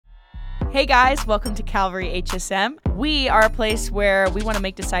Hey guys, welcome to Calvary HSM. We are a place where we want to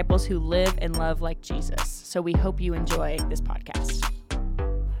make disciples who live and love like Jesus. So we hope you enjoy this podcast.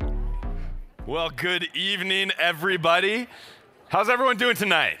 Well, good evening, everybody. How's everyone doing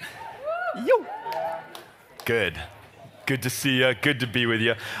tonight? Yo. Good. Good to see you. Good to be with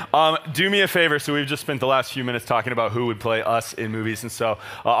you. Do me a favor. So we've just spent the last few minutes talking about who would play us in movies. And so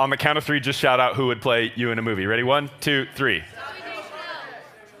on the count of three, just shout out who would play you in a movie. Ready? 1, 2, 3.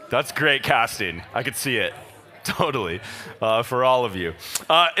 That's great casting. I could see it. Totally. For all of you.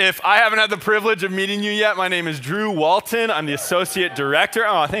 If I haven't had the privilege of meeting you yet, my name is Drew Walton. I'm the Associate Director.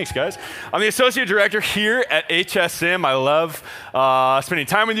 Oh, thanks, guys. I'm the Associate Director here at HSM. I love spending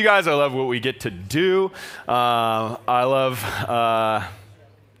time with you guys. I love what we get to do. I love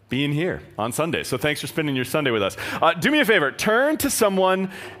being here on Sunday. So thanks for spending your Sunday with us. Do me a favor. Turn to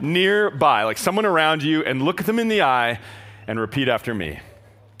someone nearby, like someone around you, and look at them in the eye and repeat after me.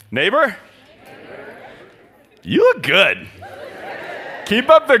 Neighbor? You look good. Keep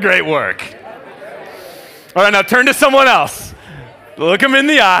up the great work. All right, now turn to someone else. Look them in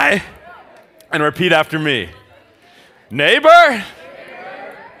the eye and repeat after me. Neighbor?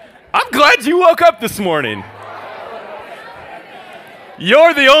 I'm glad you woke up this morning.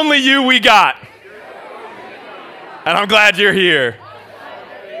 You're the only you we got. And I'm glad you're here.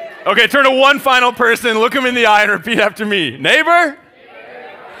 Okay, turn to one final person, look them in the eye and repeat after me. Neighbor?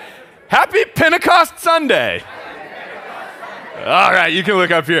 Happy Pentecost Sunday. All right, you can look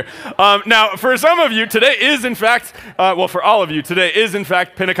up here. Now, for some of you, today is in fact, for all of you, today is in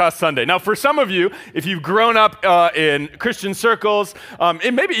fact Pentecost Sunday. Now, for some of you, if you've grown up in Christian circles,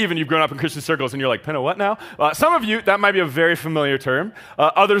 and maybe even you've grown up in Christian circles and you're like, Penta, what now? Some of you, that might be a very familiar term.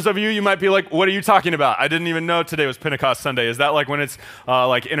 Others of you, you might be like, what are you talking about? I didn't even know today was Pentecost Sunday. Is that like when it's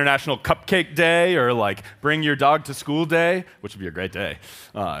like International Cupcake Day or like Bring Your Dog to School Day, which would be a great day,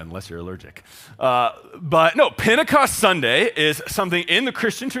 unless you're allergic. But no, Pentecost Sunday is something in the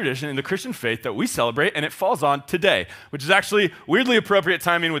Christian tradition, in the Christian faith that we celebrate, and it falls on today, which is actually weirdly appropriate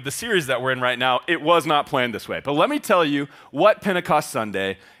timing with the series that we're in right now. It was not planned this way. But let me tell you what Pentecost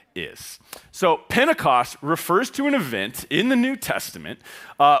Sunday is. So Pentecost refers to an event in the New Testament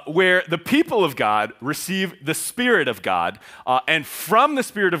where the people of God receive the Spirit of God, and from the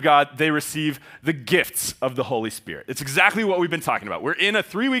Spirit of God, they receive the gifts of the Holy Spirit. It's exactly what we've been talking about. We're in a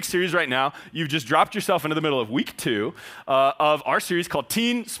 3-week series right now. You've just dropped yourself into the middle of week 2 of our series called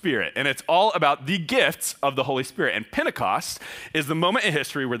Teen Spirit, and it's all about the gifts of the Holy Spirit. And Pentecost is the moment in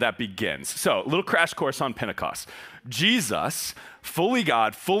history where that begins. So, a little crash course on Pentecost. Jesus, fully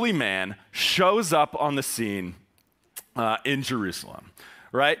God, fully man, shows up on the scene in Jerusalem,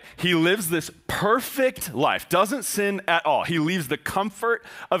 right? He lives this perfect life, doesn't sin at all. He leaves the comfort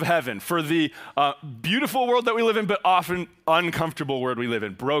of heaven for the beautiful world that we live in, but often uncomfortable world we live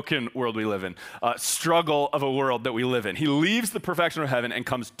in, broken world we live in, struggle of a world that we live in. He leaves the perfection of heaven and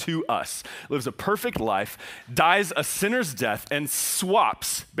comes to us, lives a perfect life, dies a sinner's death, and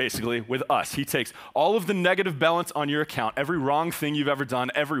swaps, basically, with us. He takes all of the negative balance on your account, every wrong thing you've ever done,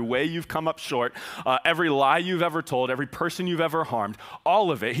 every way you've come up short, every lie you've ever told, every person you've ever harmed,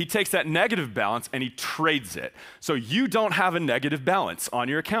 all of it. He takes that negative balance and he trades it. So you don't have a negative balance on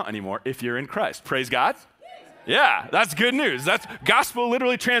your account anymore if you're in Christ. Praise God. Yeah, that's good news. That's gospel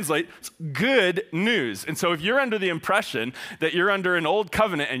literally translates good news. And so if you're under the impression that you're under an old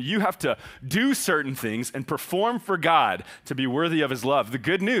covenant and you have to do certain things and perform for God to be worthy of his love, the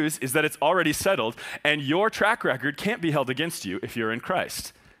good news is that it's already settled and your track record can't be held against you if you're in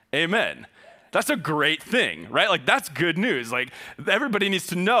Christ. Amen. That's a great thing, right? Like, that's good news. Like, everybody needs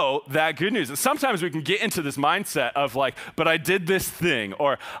to know that good news. And sometimes we can get into this mindset of like, but I did this thing,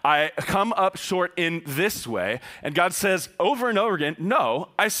 or I come up short in this way. And God says over and over again, no,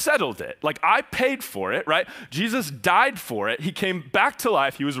 I settled it. Like, I paid for it, right? Jesus died for it. He came back to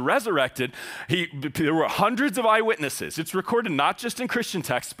life. He was resurrected. There were hundreds of eyewitnesses. It's recorded not just in Christian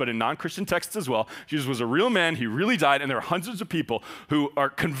texts, but in non-Christian texts as well. Jesus was a real man. He really died. And there are hundreds of people who are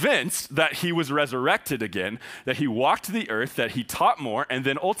convinced that he was resurrected again, that he walked the earth, that he taught more, and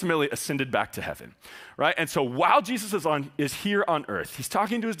then ultimately ascended back to heaven, right? And so while Jesus is here on earth, he's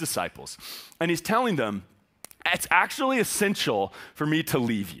talking to his disciples, and he's telling them, it's actually essential for me to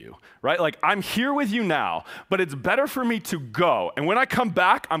leave you, right? Like, I'm here with you now, but it's better for me to go. And when I come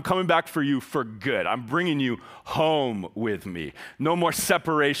back, I'm coming back for you for good. I'm bringing you home with me. No more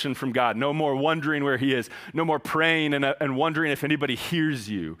separation from God. No more wondering where he is. No more praying and wondering if anybody hears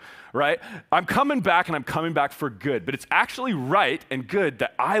you, right? I'm coming back, and I'm coming back for good. But it's actually right and good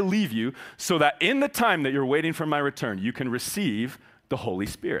that I leave you so that in the time that you're waiting for my return, you can receive the Holy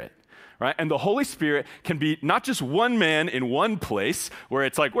Spirit. right? And the Holy Spirit can be not just one man in one place where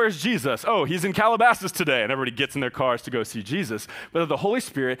it's like, where's Jesus? Oh, he's in Calabasas today, and everybody gets in their cars to go see Jesus. But the Holy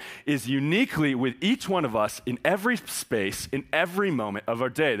Spirit is uniquely with each one of us in every space, in every moment of our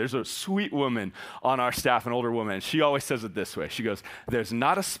day. There's a sweet woman on our staff, an older woman, and she always says it this way. She goes, there's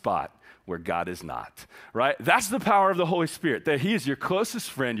not a spot where God is not, right? That's the power of the Holy Spirit, that he is your closest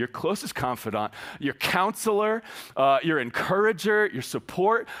friend, your closest confidant, your counselor, your encourager, your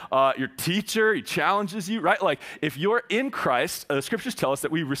support, your teacher. He challenges you, right? Like if you're in Christ, the scriptures tell us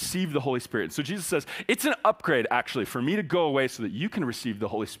that we receive the Holy Spirit. So Jesus says, it's an upgrade actually for me to go away so that you can receive the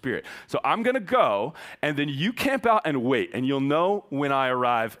Holy Spirit. So I'm gonna go and then you camp out and wait and you'll know when I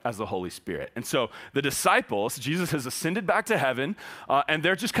arrive as the Holy Spirit. And so the disciples, Jesus has ascended back to heaven and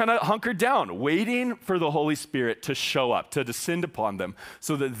they're just kind of hunkered down, waiting for the Holy Spirit to show up, to descend upon them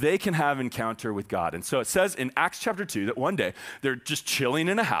so that they can have encounter with God. And so it says in Acts chapter 2 that one day they're just chilling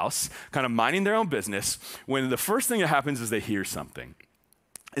in a house, kind of minding their own business, when the first thing that happens is they hear something.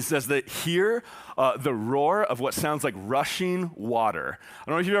 It says they hear the roar of what sounds like rushing water. I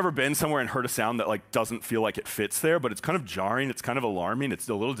don't know if you've ever been somewhere and heard a sound that like doesn't feel like it fits there, but it's kind of jarring, it's kind of alarming, it's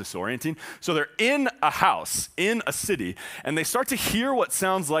a little disorienting. So they're in a house, in a city, and they start to hear what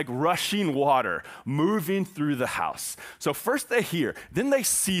sounds like rushing water moving through the house. So first they hear, then they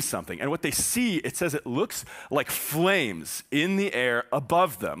see something. And what they see, it says it looks like flames in the air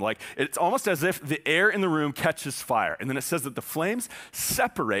above them. Like it's almost as if the air in the room catches fire. And then it says that the flames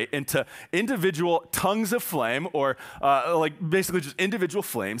separate into individual tongues of flame, or like basically just individual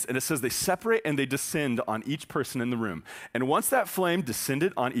flames. And it says they separate and they descend on each person in the room. And once that flame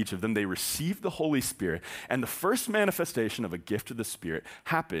descended on each of them, they received the Holy Spirit. And the first manifestation of a gift of the Spirit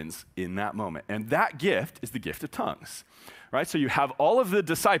happens in that moment. And that gift is the gift of tongues, right? So you have all of the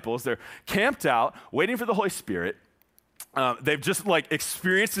disciples, they're camped out, waiting for the Holy Spirit. They've just like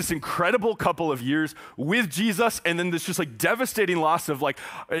experienced this incredible couple of years with Jesus, and then this just like devastating loss of like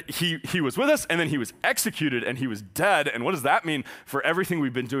he was with us and then he was executed and he was dead. And what does that mean for everything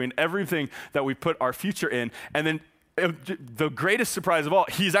we've been doing, everything that we put our future in? And then the greatest surprise of all,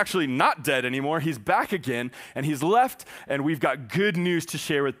 he's actually not dead anymore. He's back again and he's left, and we've got good news to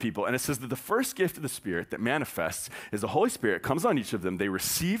share with people. And it says that the first gift of the Spirit that manifests is the Holy Spirit comes on each of them. They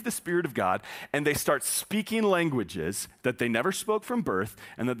receive the Spirit of God and they start speaking languages that they never spoke from birth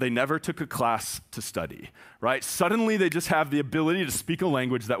and that they never took a class to study, right? Suddenly they just have the ability to speak a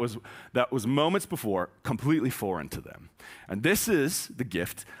language that was moments before completely foreign to them. And this is the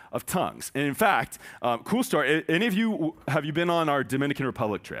gift of tongues. And in fact, cool story, any of you, have you been on our Dominican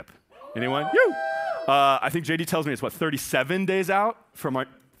Republic trip? Anyone? You? I think JD tells me it's 37 days out from our,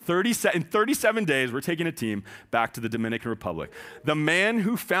 in 37 days, we're taking a team back to the Dominican Republic. The man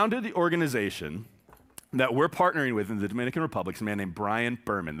who founded the organization that we're partnering with in the Dominican Republic is a man named Brian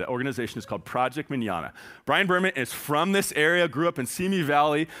Berman. The organization is called Project Manana. Brian Berman is from this area, grew up in Simi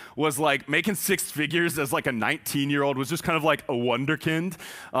Valley, was like making six figures as like a 19-year-old, was just kind of like a wonderkind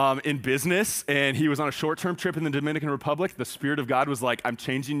in business. And he was on a short-term trip in the Dominican Republic. The Spirit of God was like, I'm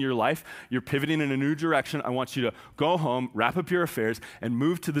changing your life. You're pivoting in a new direction. I want you to go home, wrap up your affairs, and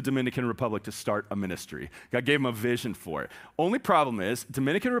move to the Dominican Republic to start a ministry. God gave him a vision for it. Only problem is,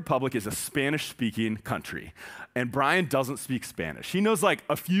 Dominican Republic is a Spanish-speaking country. And Brian doesn't speak Spanish. He knows like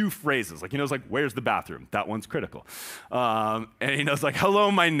a few phrases. Like he knows like, where's the bathroom? That one's critical. And he knows like,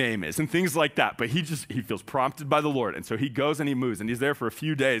 hello, my name is, and things like that. But he feels prompted by the Lord. And so he goes and he moves, and he's there for a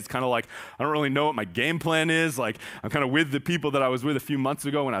few days, kind of like, I don't really know what my game plan is. Like I'm kind of with the people that I was with a few months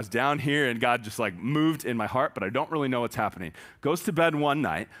ago when I was down here, and God just like moved in my heart, but I don't really know what's happening. Goes to bed one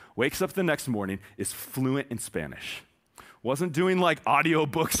night, wakes up the next morning, is fluent in Spanish. Wasn't doing like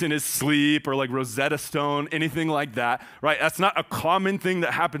audiobooks in his sleep or like Rosetta Stone, anything like that, right? That's not a common thing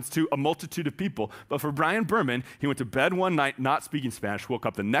that happens to a multitude of people. But for Brian Berman, he went to bed one night not speaking Spanish, woke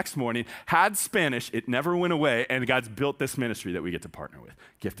up the next morning, had Spanish, it never went away, and God's built this ministry that we get to partner with,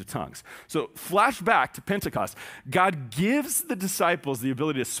 Gift of Tongues. So flashback to Pentecost. God gives the disciples the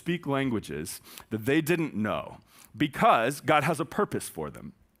ability to speak languages that they didn't know because God has a purpose for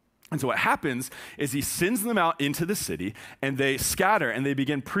them. And so what happens is he sends them out into the city, and they scatter and they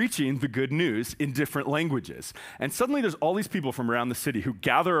begin preaching the good news in different languages. And suddenly there's all these people from around the city who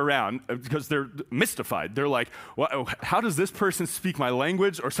gather around because they're mystified. They're like, well, how does this person speak my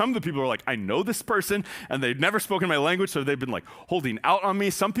language? Or some of the people are like, I know this person and they've never spoken my language, so they've been like holding out on me.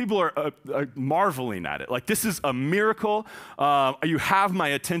 Some people are marveling at it. Like, this is a miracle. You have my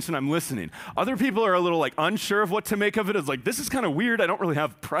attention, I'm listening. Other people are a little like unsure of what to make of it. It's like, this is kind of weird. I don't really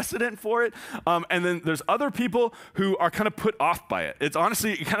have precedent confident for it. And then there's other people who are kind of put off by it. It's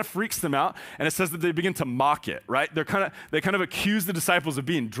honestly, it kind of freaks them out. And it says that they begin to mock it, right? They kind of accuse the disciples of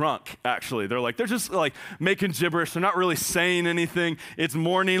being drunk, actually. They're just like making gibberish. They're not really saying anything. It's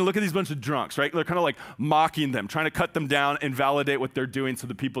morning. Look at these bunch of drunks, right? They're kind of like mocking them, trying to cut them down and validate what they're doing so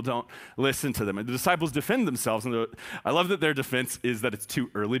the people don't listen to them. And the disciples defend themselves. And I love that their defense is that it's too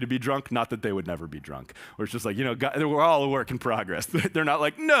early to be drunk, not that they would never be drunk. Or it's just like, God, we're all a work in progress. They're not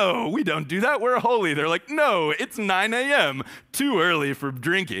like, no, we don't do that. We're holy. They're like, no, it's 9 a.m. Too early for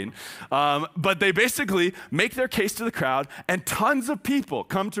drinking. But they basically make their case to the crowd, and tons of people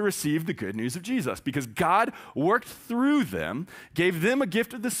come to receive the good news of Jesus because God worked through them, gave them a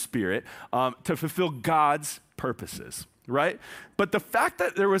gift of the Spirit to fulfill God's purposes, right? But the fact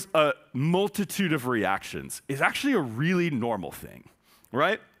that there was a multitude of reactions is actually a really normal thing,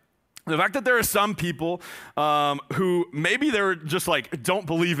 right? The fact that there are some people who maybe they're just like don't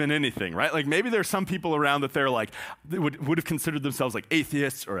believe in anything, right? Like maybe there's some people around that they're like, they would have considered themselves like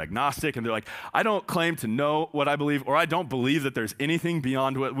atheists or agnostic, and they're like, I don't claim to know what I believe, or I don't believe that there's anything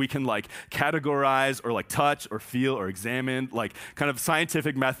beyond what we can like categorize or like touch or feel or examine, like kind of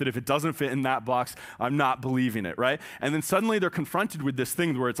scientific method. If it doesn't fit in that box, I'm not believing it, right? And then suddenly they're confronted with this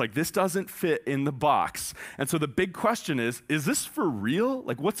thing where it's like, this doesn't fit in the box. And so the big question is this for real?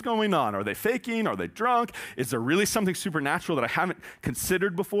 Like what's going on? Are they faking? Are they drunk? Is there really something supernatural that I haven't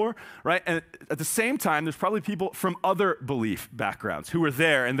considered before, right? And at the same time, there's probably people from other belief backgrounds who are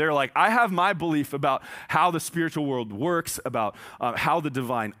there, and they're like, I have my belief about how the spiritual world works, about how the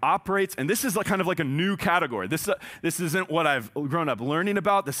divine operates, and this is like kind of like a new category. This isn't what I've grown up learning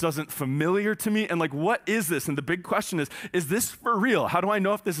about. This isn't familiar to me, and like, what is this? And the big question is this for real? How do I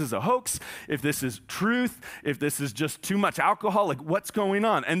know if this is a hoax, if this is truth, if this is just too much alcohol? Like, what's going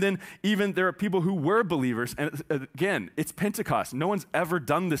on? And then even there are people who were believers, and again, it's Pentecost. No one's ever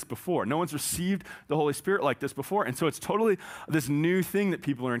done this before. No one's received the Holy Spirit like this before, and so it's totally this new thing that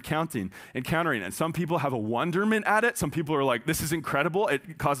people are encountering. And some people have a wonderment at it. Some people are like, this is incredible.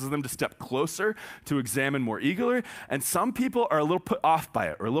 It causes them to step closer, to examine more eagerly, and some people are a little put off by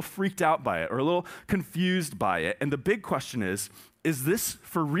it, or a little freaked out by it, or a little confused by it. And the big question is this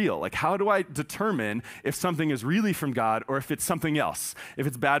for real? Like, how do I determine if something is really from God or if it's something else? If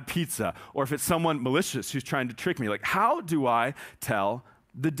it's bad pizza or if it's someone malicious who's trying to trick me? Like, how do I tell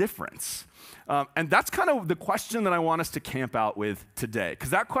the difference? And that's kind of the question that I want us to camp out with today, because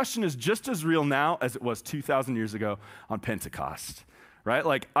that question is just as real now as it was 2,000 years ago on Pentecost. Right?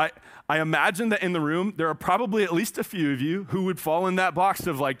 Like, I imagine that in the room, there are probably at least a few of you who would fall in that box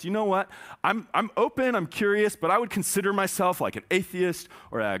of like, do you know what? I'm open, I'm curious, but I would consider myself like an atheist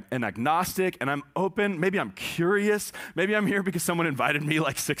or an agnostic, and I'm open. Maybe I'm curious. Maybe I'm here because someone invited me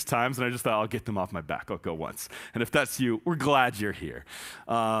like 6 times, and I just thought, I'll get them off my back. I'll go once. And if that's you, we're glad you're here.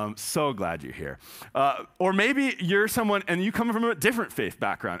 So glad you're here. Or maybe you're someone, and you come from a different faith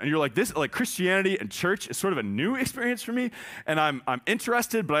background, and you're like, this, like Christianity and church is sort of a new experience for me, and I'm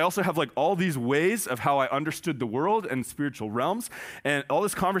interested, but I also have like all these ways of how I understood the world and spiritual realms, and all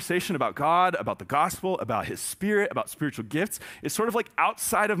this conversation about God, about the gospel, about his Spirit, about spiritual gifts is sort of like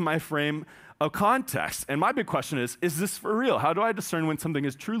outside of my frame of context. And my big question is this for real? How do I discern when something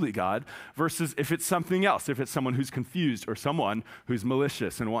is truly God versus if it's something else, if it's someone who's confused or someone who's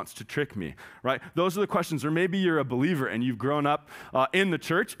malicious and wants to trick me, right? Those are the questions. Or maybe you're a believer and you've grown up in the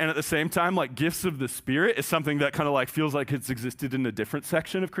church, and at the same time, like gifts of the Spirit is something that kind of like feels like it's existed in a different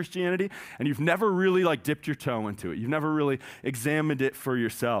section of Christianity, and you've never really like dipped your toe into it. You've never really examined it for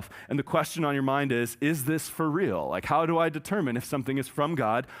yourself. And the question on your mind is this for real? Like, how do I determine if something is from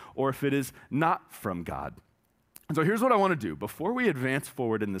God or if it is not from God? And so here's what I want to do. Before we advance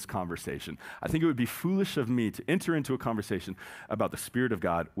forward in this conversation, I think it would be foolish of me to enter into a conversation about the Spirit of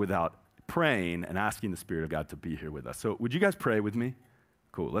God without praying and asking the Spirit of God to be here with us. So would you guys pray with me?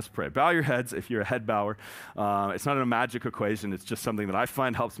 Cool, let's pray. Bow your heads if you're a head bower. It's not a magic equation. It's just something that I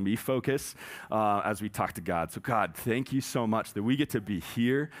find helps me focus as we talk to God. So God, thank you so much that we get to be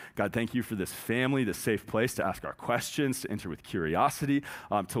here. God, thank you for this family, this safe place to ask our questions, to enter with curiosity,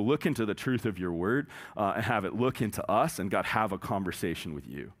 to look into the truth of your word and have it look into us, and God, have a conversation with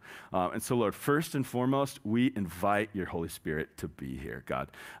you. And so Lord, first and foremost, we invite your Holy Spirit to be here, God.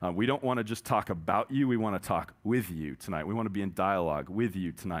 We don't want to just talk about you. We want to talk with you tonight. We want to be in dialogue with you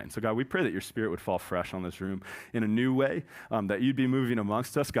tonight. And so God, we pray that your Spirit would fall fresh on this room in a new way, that you'd be moving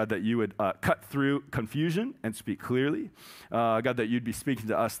amongst us, God, that you would cut through confusion and speak clearly. God, that you'd be speaking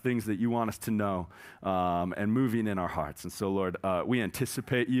to us things that you want us to know and moving in our hearts. And so Lord, we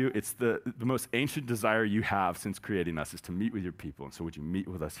anticipate you. It's the most ancient desire you have since creating us is to meet with your people. And so would you meet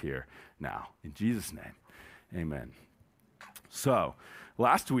with us here now? In Jesus' name, amen. So,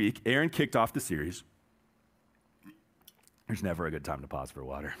 Last week, Aaron kicked off the series. There's never a good time to pause for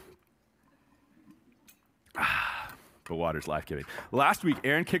water. But water's life-giving. Last week,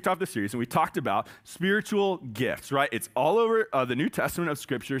 Aaron kicked off the series, and we talked about spiritual gifts, right? It's all over the New Testament of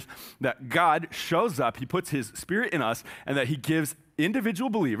scriptures that God shows up, he puts his spirit in us, and that he gives individual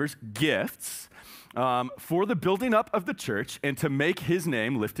believers gifts for the building up of the church and to make his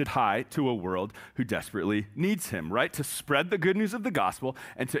name lifted high to a world who desperately needs him, right? To spread the good news of the gospel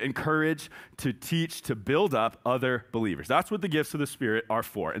and to encourage, to teach, to build up other believers. That's what the gifts of the Spirit are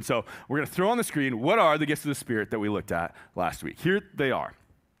for. And so we're going to throw on the screen, what are the gifts of the Spirit that we looked at last week? Here they are.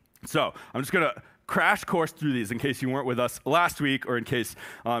 So I'm just going to crash course through these in case you weren't with us last week or in case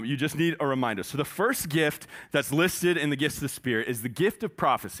you just need a reminder. So the first gift that's listed in the gifts of the Spirit is the gift of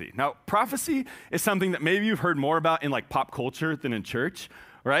prophecy. Now, prophecy is something that maybe you've heard more about in like pop culture than in church,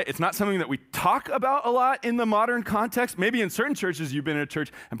 right? It's not something that we talk about a lot in the modern context. Maybe in certain churches you've been in a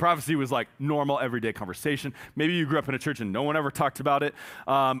church and prophecy was like normal everyday conversation. Maybe you grew up in a church and no one ever talked about it.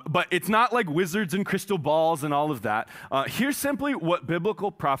 But it's not like wizards and crystal balls and all of that. Here's simply what biblical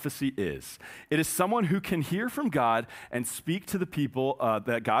prophecy is. It is someone who can hear from God and speak to the people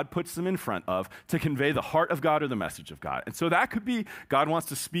that God puts them in front of to convey the heart of God or the message of God. And so that could be God wants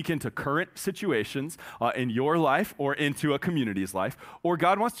to speak into current situations in your life or into a community's life, or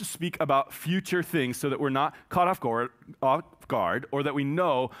God wants to speak about future things so that we're not caught off guard or that we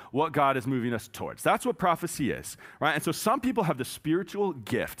know what God is moving us towards. That's what prophecy is, right? And so some people have the spiritual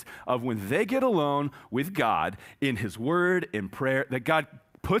gift of when they get alone with God in his word, in prayer, that God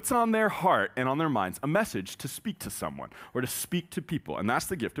puts on their heart and on their minds a message to speak to someone or to speak to people, and that's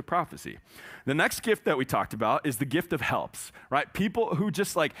the gift of prophecy. The next gift that we talked about is the gift of helps, right? People who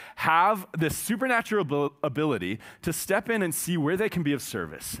just like have this supernatural ability to step in and see where they can be of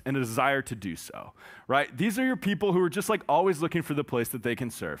service and a desire to do so, right? These are your people who are just like always looking for the place that they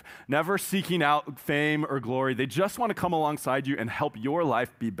can serve, never seeking out fame or glory. They just want to come alongside you and help your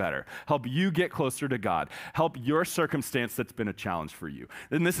life be better, help you get closer to God, help your circumstance that's been a challenge for you.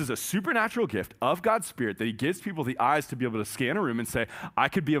 Then this is a supernatural gift of God's Spirit that he gives people the eyes to be able to scan a room and say, I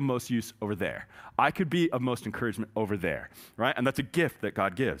could be of most use over there. I could be of most encouragement over there, right? And that's a gift that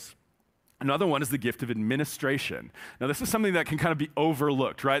God gives. Another one is the gift of administration. Now, this is something that can kind of be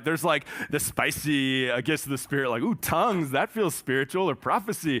overlooked, right? There's like the spicy gifts of the Spirit, like, ooh, tongues, that feels spiritual, or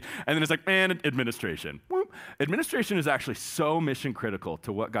prophecy. And then it's like, man, administration. Whoop. Administration is actually so mission critical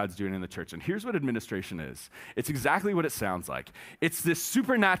to what God's doing in the church. And here's what administration is. It's exactly what it sounds like. It's this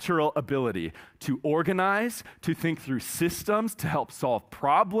supernatural ability to organize, to think through systems, to help solve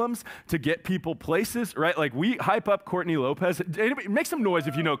problems, to get people places, right? Like we hype up Courtney Lopez. Anybody, make some noise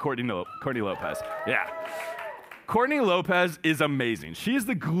if you know Courtney Lopez. Yeah. Courtney Lopez is amazing. She is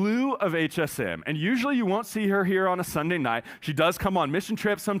the glue of HSM, and usually you won't see her here on a Sunday night. She does come on mission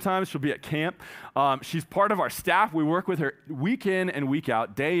trips sometimes. She'll be at camp. She's part of our staff. We work with her week in and week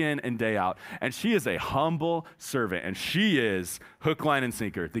out, day in and day out, and she is a humble servant, and she is hook, line, and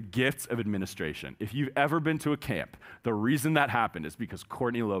sinker, the gifts of administration. If you've ever been to a camp, the reason that happened is because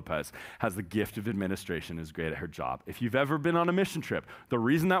Courtney Lopez has the gift of administration and is great at her job. If you've ever been on a mission trip, the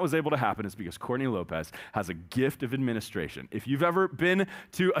reason that was able to happen is because Courtney Lopez has a gift of administration. If you've ever been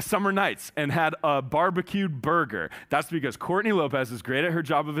to a summer nights and had a barbecued burger, that's because Courtney Lopez is great at her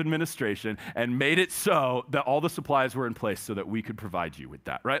job of administration and made it so that all the supplies were in place so that we could provide you with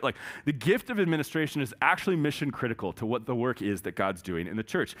that, right? Like the gift of administration is actually mission critical to what the work is that God's doing in the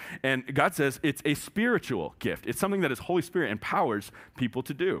church. And God says it's a spiritual gift. It's something that His Holy Spirit empowers people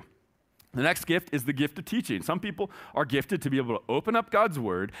to do. The next gift is the gift of teaching. Some people are gifted to be able to open up God's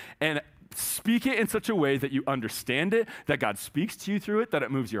word and speak it in such a way that you understand it, that God speaks to you through it, that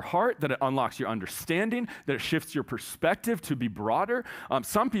it moves your heart, that it unlocks your understanding, that it shifts your perspective to be broader.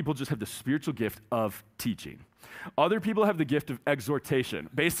 Some people just have the spiritual gift of teaching. Other people have the gift of exhortation.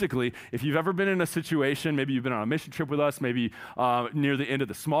 Basically, if you've ever been in a situation, maybe you've been on a mission trip with us, maybe near the end of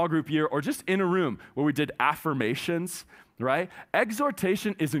the small group year, or just in a room where we did affirmations, right?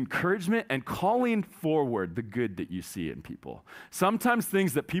 Exhortation is encouragement and calling forward the good that you see in people. Sometimes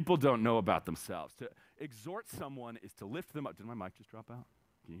things that people don't know about themselves. To exhort someone is to lift them up. Did my mic just drop out?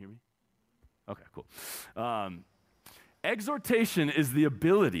 Can you hear me? Okay, cool. Exhortation is the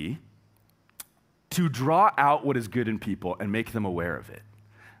ability to draw out what is good in people and make them aware of it,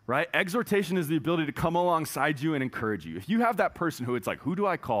 right? Exhortation is the ability to come alongside you and encourage you. If you have that person who it's like, who do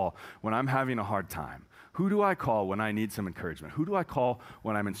I call when I'm having a hard time? Who do I call when I need some encouragement? Who do I call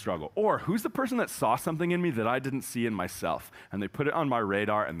when I'm in struggle? Or who's the person that saw something in me that I didn't see in myself and they put it on my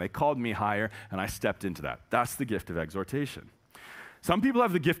radar and they called me higher and I stepped into that? That's the gift of exhortation. Some people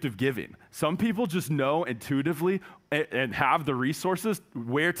have the gift of giving. Some people just know intuitively and have the resources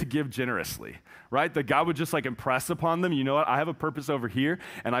where to give generously, right? That God would just like impress upon them, you know what, I have a purpose over here,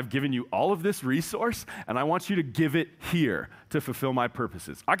 and I've given you all of this resource, and I want you to give it here to fulfill my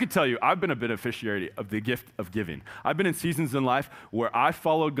purposes. I could tell you, I've been a beneficiary of the gift of giving. I've been in seasons in life where I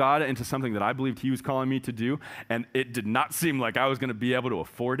followed God into something that I believed he was calling me to do, and it did not seem like I was gonna be able to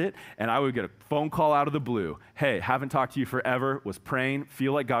afford it, and I would get a phone call out of the blue. Hey, haven't talked to you forever, was praying,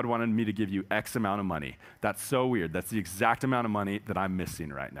 feel like God wanted me to give you X amount of money. That's so weird. That's the exact amount of money that I'm missing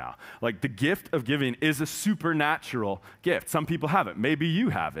right now. Like, the gift of giving is a supernatural gift. Some people have it. Maybe you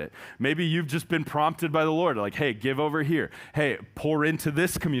have it. Maybe you've just been prompted by the Lord, like, hey, give over here. Hey, pour into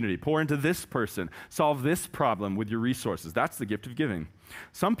this community, pour into this person, solve this problem with your resources. That's the gift of giving.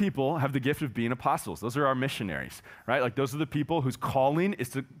 Some people have the gift of being apostles. Those are our missionaries, right? Like, those are the people whose calling is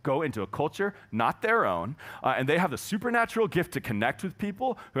to go into a culture not their own, and they have the supernatural gift to connect with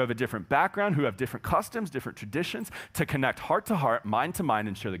people who have a different background, who have different customs, different traditions, to connect heart to heart, mind to mind,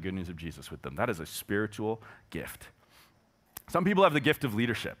 and share the good news of Jesus with them. That is a spiritual gift. Some people have the gift of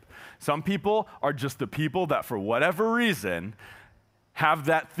leadership. Some people are just the people that, for whatever reason, have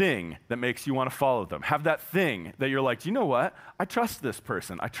that thing that makes you want to follow them. Have that thing that you're like, you know what? I trust this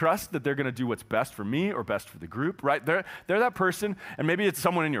person. I trust that they're going to do what's best for me or best for the group, right? They're that person, and maybe it's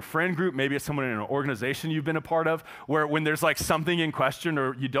someone in your friend group, maybe it's someone in an organization you've been a part of, where when there's like something in question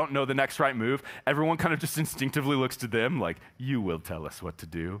or you don't know the next right move, everyone kind of just instinctively looks to them like, you will tell us what to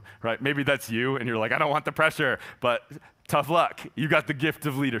do, right? Maybe that's you, and you're like, I don't want the pressure, but tough luck. You got the gift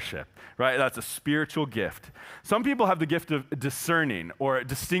of leadership, right? That's a spiritual gift. Some people have the gift of discerning or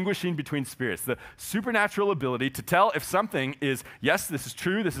distinguishing between spirits, the supernatural ability to tell if something is, yes, this is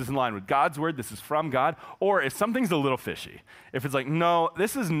true, this is in line with God's word, this is from God, or if something's a little fishy. If it's like, no,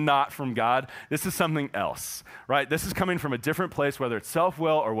 this is not from God, this is something else, right? This is coming from a different place, whether it's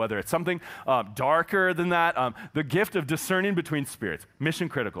self-will or whether it's something darker than that. The gift of discerning between spirits, mission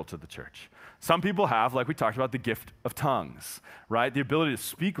critical to the church. Some people have, like we talked about, the gift of tongues, right? The ability to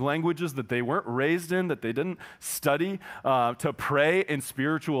speak languages that they weren't raised in, that they didn't study, to pray in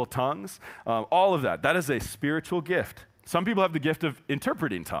spiritual tongues. All of that is a spiritual gift. Some people have the gift of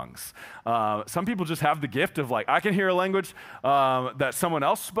interpreting tongues. Some people just have the gift of like, I can hear a language that someone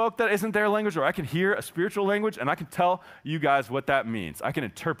else spoke that isn't their language, or I can hear a spiritual language and I can tell you guys what that means. I can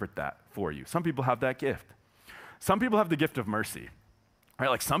interpret that for you. Some people have that gift. Some people have the gift of mercy. Right,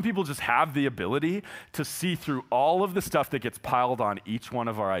 like some people just have the ability to see through all of the stuff that gets piled on each one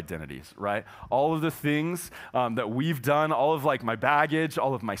of our identities, right? All of the things that we've done, all of like my baggage,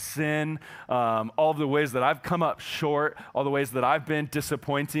 all of my sin, all of the ways that I've come up short, all the ways that I've been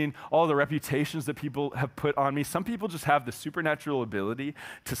disappointing, all the reputations that people have put on me. Some people just have the supernatural ability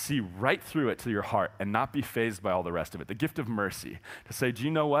to see right through it to your heart and not be fazed by all the rest of it. The gift of mercy, to say, do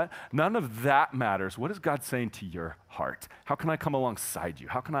you know what? None of that matters. What is God saying to your heart? How can I come alongside you?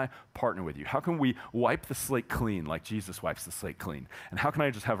 How can I partner with you? How can we wipe the slate clean like Jesus wipes the slate clean? And how can I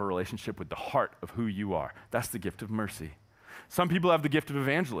just have a relationship with the heart of who you are? That's the gift of mercy. Some people have the gift of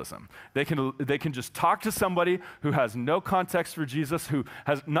evangelism. They can just talk to somebody who has no context for Jesus, who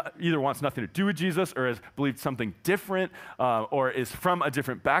has either wants nothing to do with Jesus or has believed something different or is from a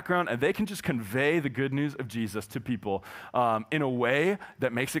different background, and they can just convey the good news of Jesus to people in a way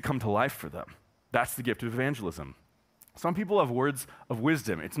that makes it come to life for them. That's the gift of evangelism. Some people have words of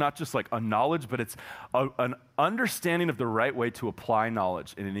wisdom. It's not just like a knowledge, but it's an understanding of the right way to apply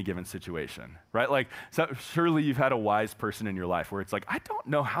knowledge in any given situation, right? Like, so surely you've had a wise person in your life where it's like, I don't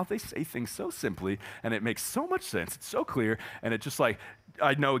know how they say things so simply, and it makes so much sense. It's so clear, and it's just like,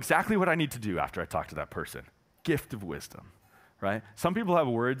 I know exactly what I need to do after I talk to that person. Gift of wisdom. Right? Some people have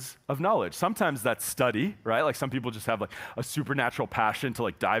words of knowledge. Sometimes that's study, right? Like some people just have like a supernatural passion to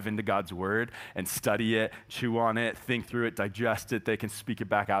like dive into God's word and study it, chew on it, think through it, digest it. They can speak it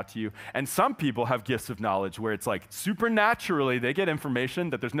back out to you. And some people have gifts of knowledge where it's like supernaturally they get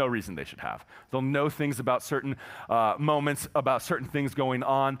information that there's no reason they should have. They'll know things about certain moments, about certain things going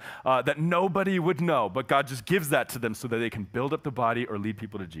on that nobody would know, but God just gives that to them so that they can build up the body or lead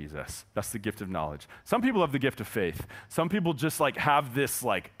people to Jesus. That's the gift of knowledge. Some people have the gift of faith. Some people just like have this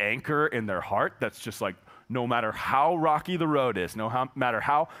like anchor in their heart that's just like, no matter how rocky the road is, no matter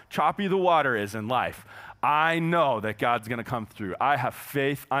how choppy the water is in life, I know that God's going to come through. I have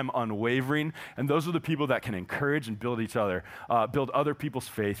faith. I'm unwavering. And those are the people that can encourage and build each other, build other people's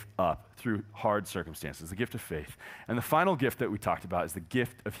faith up through hard circumstances, the gift of faith. And the final gift that we talked about is the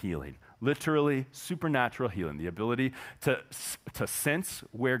gift of healing. Literally supernatural healing, the ability to sense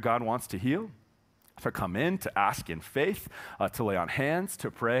where God wants to heal, to come in, to ask in faith, to lay on hands,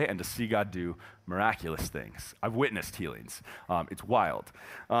 to pray, and to see God do miraculous things. I've witnessed healings. It's wild.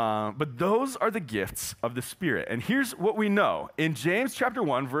 But those are the gifts of the Spirit. And here's what we know. In James chapter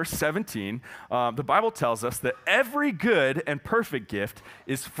 1, verse 17, the Bible tells us that every good and perfect gift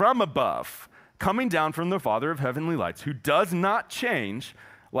is from above, coming down from the Father of heavenly lights, who does not change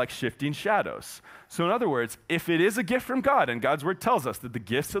like shifting shadows. So in other words, if it is a gift from God, and God's word tells us that the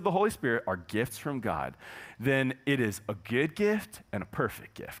gifts of the Holy Spirit are gifts from God, then it is a good gift and a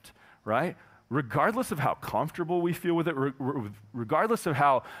perfect gift, right? Regardless of how comfortable we feel with it, regardless of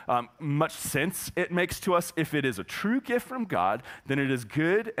how much sense it makes to us, if it is a true gift from God, then it is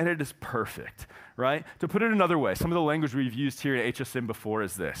good and it is perfect, right? To put it another way, some of the language we've used here at HSM before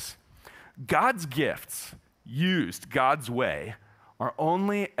is this: God's gifts, used God's way, are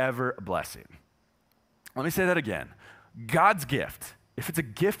only ever a blessing. Let me say that again. God's gift, if it's a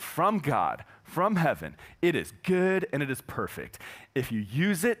gift from God, from heaven, it is good and it is perfect. If you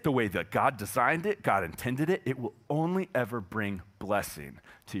use it the way that God designed it, God intended it, it will only ever bring blessing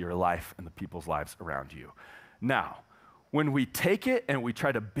to your life and the people's lives around you. Now, when we take it and we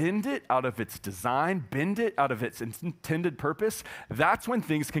try to bend it out of its design, bend it out of its intended purpose, that's when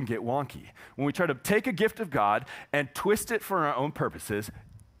things can get wonky. When we try to take a gift of God and twist it for our own purposes,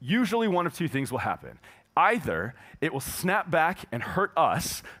 usually one of two things will happen. Either it will snap back and hurt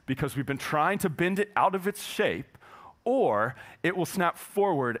us because we've been trying to bend it out of its shape, or it will snap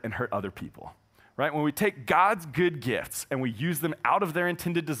forward and hurt other people. Right? When we take God's good gifts and we use them out of their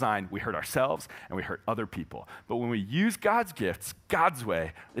intended design, we hurt ourselves and we hurt other people. But when we use God's gifts, God's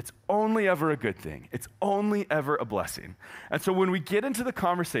way, it's only ever a good thing. It's only ever a blessing. And so when we get into the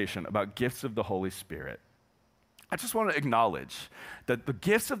conversation about gifts of the Holy Spirit, I just want to acknowledge that the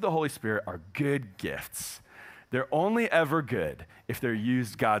gifts of the Holy Spirit are good gifts. They're only ever good if they're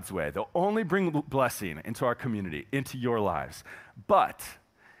used God's way. They'll only bring blessing into our community, into your lives. But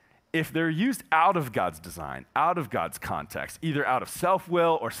if they're used out of God's design, out of God's context, either out of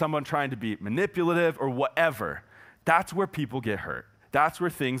self-will or someone trying to be manipulative or whatever, that's where people get hurt. That's where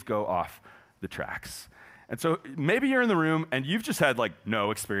things go off the tracks. And so maybe you're in the room and you've just had like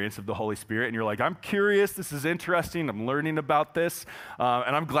no experience of the Holy Spirit and you're like, I'm curious, this is interesting, I'm learning about this,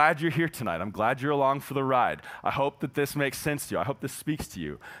 and I'm glad you're here tonight. I'm glad you're along for the ride. I hope that this makes sense to you. I hope this speaks to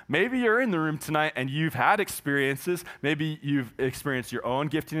you. Maybe you're in the room tonight and you've had experiences. Maybe you've experienced your own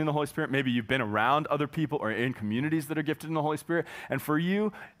gifting in the Holy Spirit. Maybe you've been around other people or in communities that are gifted in the Holy Spirit. And for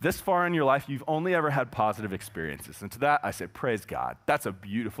you, this far in your life, you've only ever had positive experiences. And to that, I say, praise God. That's a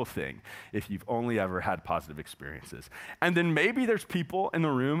beautiful thing if you've only ever had positive experiences. And then maybe there's people in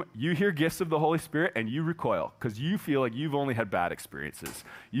the room, you hear gifts of the Holy Spirit and you recoil because you feel like you've only had bad experiences.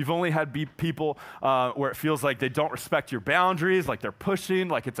 You've only had people where it feels like they don't respect your boundaries, like they're pushing,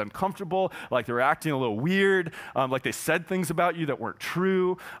 like it's uncomfortable, like they're acting a little weird, like they said things about you that weren't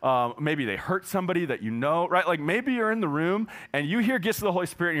true. Maybe they hurt somebody that you know, right? Like maybe you're in the room and you hear gifts of the Holy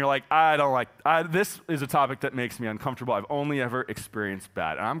Spirit and you're like, this is a topic that makes me uncomfortable. I've only ever experienced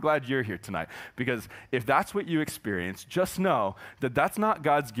bad. And I'm glad you're here tonight because if that's what you experience, just know that that's not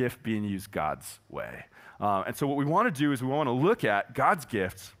God's gift being used God's way. And so what we want to do is we want to look at God's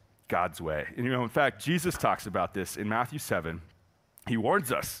gifts God's way. And in fact, Jesus talks about this in Matthew 7. He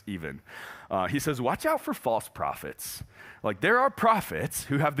warns us even. He says, watch out for false prophets. Like there are prophets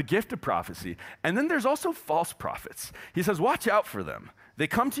who have the gift of prophecy, and then there's also false prophets. He says, watch out for them. They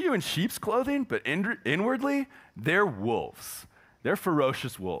come to you in sheep's clothing, but inwardly, they're wolves. They're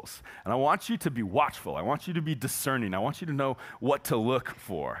ferocious wolves. And I want you to be watchful. I want you to be discerning. I want you to know what to look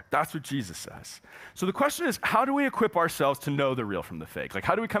for. That's what Jesus says. So the question is, how do we equip ourselves to know the real from the fake? Like,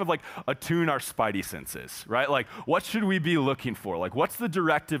 how do we kind of like attune our spidey senses, right? Like, what should we be looking for? Like, what's the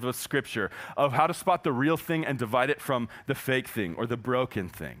directive of Scripture of how to spot the real thing and divide it from the fake thing or the broken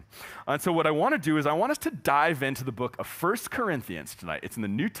thing? And so what I want to do is I want us to dive into the book of 1 Corinthians tonight. It's in the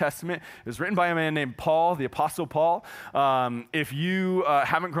New Testament. It was written by a man named Paul, the Apostle Paul. If you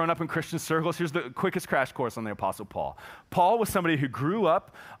haven't grown up in Christian circles, here's the quickest crash course on the Apostle Paul. Paul was somebody who grew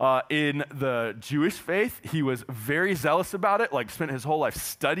up in the Jewish faith. He was very zealous about it, like spent his whole life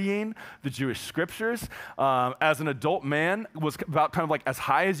studying the Jewish scriptures. As an adult man, was about kind of like as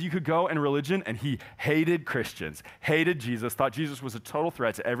high as you could go in religion, and he hated Christians, hated Jesus, thought Jesus was a total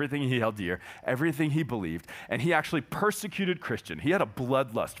threat to everything he held dear, everything he believed, and he actually persecuted Christians. He had a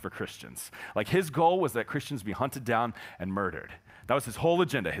bloodlust for Christians. Like his goal was that Christians be hunted down and murdered. That was his whole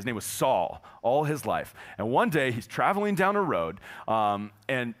agenda. His name was Saul all his life. And one day he's traveling down a road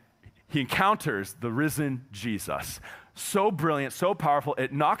and he encounters the risen Jesus. So brilliant, so powerful,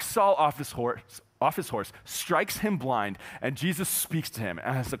 it knocks Saul off his horse, off his horse, strikes him blind, and Jesus speaks to him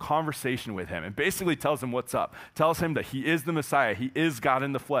and has a conversation with him and basically tells him what's up, tells him that he is the Messiah, he is God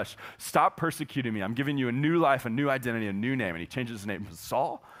in the flesh. Stop persecuting me. I'm giving you a new life, a new identity, a new name. And he changes his name from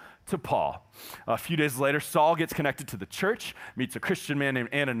Saul to Paul. A few days later, Saul gets connected to the church, meets a Christian man named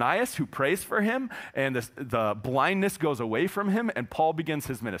Ananias who prays for him, and the blindness goes away from him, and Paul begins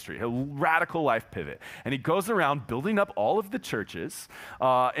his ministry, a radical life pivot. And he goes around building up all of the churches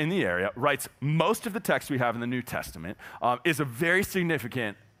in the area, writes most of the text we have in the New Testament, is a very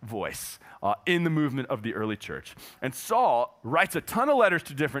significant voice in the movement of the early church. And Saul writes a ton of letters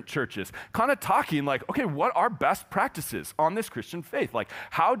to different churches, kind of talking like, okay, what are best practices on this Christian faith? Like,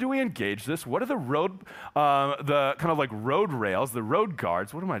 how do we engage this? What are the the kind of like road rails, the road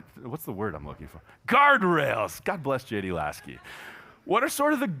guards? What's the word I'm looking for? Guardrails. God bless J.D. Lasky. What are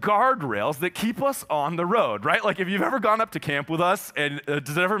sort of the guardrails that keep us on the road, right? Like if you've ever gone up to camp with us, and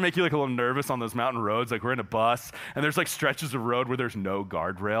does it ever make you like a little nervous on those mountain roads? Like we're in a bus, and there's like stretches of road where there's no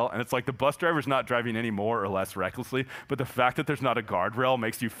guardrail, and it's like the bus driver's not driving any more or less recklessly, but the fact that there's not a guardrail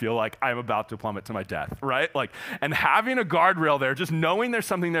makes you feel like I'm about to plummet to my death, right? Like, and having a guardrail there, just knowing there's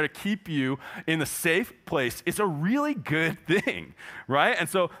something there to keep you in the safe place is a really good thing, right? And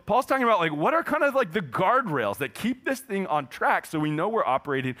so Paul's talking about like, what are kind of like the guardrails that keep this thing on track so we know we're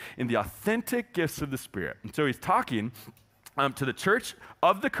operating in the authentic gifts of the Spirit. And so he's talking to the church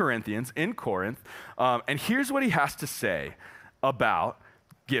of the Corinthians in Corinth, and here's what he has to say about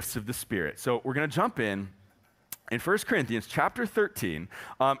gifts of the Spirit. So we're going to jump in 1 Corinthians chapter 13,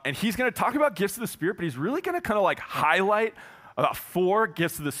 and he's going to talk about gifts of the Spirit, but he's really going to kind of like highlight about 4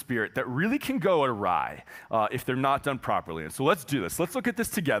 gifts of the Spirit that really can go awry if they're not done properly. And so let's do this. Let's look at this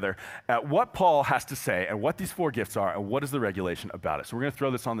together at what Paul has to say and what these 4 gifts are and what is the regulation about it. So we're going to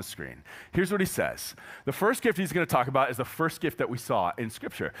throw this on the screen. Here's what he says. The first gift he's going to talk about is the first gift that we saw in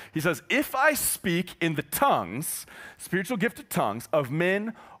Scripture. He says, if I speak in the tongues, spiritual gift of tongues, of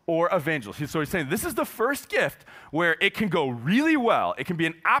men or evangelists. So he's saying this is the first gift where it can go really well. It can be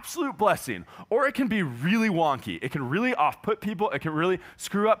an absolute blessing, or it can be really wonky. It can really off-put people. It can really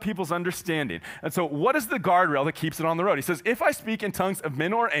screw up people's understanding. And so what is the guardrail that keeps it on the road? He says, if I speak in tongues of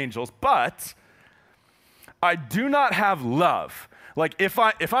men or angels, but I do not have love. Like if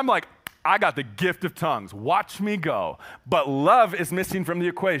I'm like, I got the gift of tongues, watch me go, but love is missing from the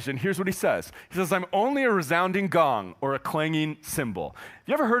equation. Here's what he says. He says, I'm only a resounding gong or a clanging cymbal.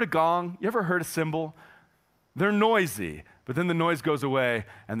 You ever heard a gong? You ever heard a cymbal? They're noisy, but then the noise goes away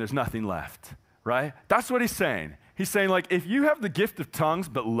and there's nothing left, right? That's what he's saying. He's saying like, if you have the gift of tongues,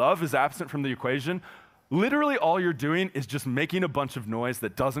 but love is absent from the equation, literally all you're doing is just making a bunch of noise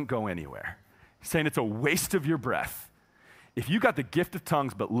that doesn't go anywhere. He's saying it's a waste of your breath. If you got the gift of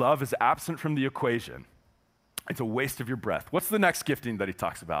tongues, but love is absent from the equation, it's a waste of your breath. What's the next gifting that he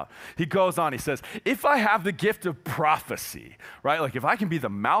talks about? He goes on, he says, if I have the gift of prophecy, right? Like if I can be the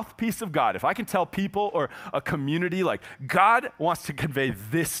mouthpiece of God, if I can tell people or a community, like God wants to convey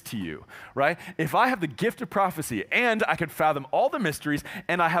this to you, right? If I have the gift of prophecy and I can fathom all the mysteries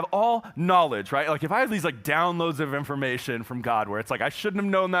and I have all knowledge, right? Like if I have these like downloads of information from God where it's like, I shouldn't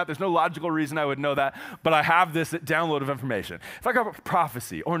have known that. There's no logical reason I would know that, but I have this download of information. If I got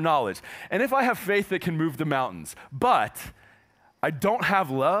prophecy or knowledge, and if I have faith that can move the mountains, but I don't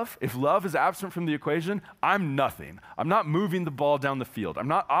have love, if love is absent from the equation, I'm nothing. I'm not moving the ball down the field. I'm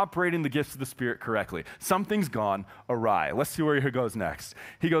not operating the gifts of the Spirit correctly. Something's gone awry. Let's see where he goes next.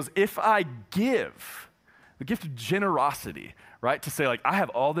 He goes, if I give the gift of generosity, right? To say like, I have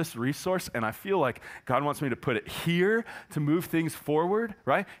all this resource and I feel like God wants me to put it here to move things forward,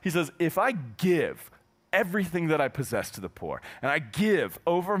 right? He says, if I give everything that I possess to the poor, and I give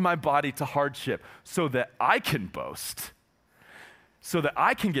over my body to hardship so that I can boast, so that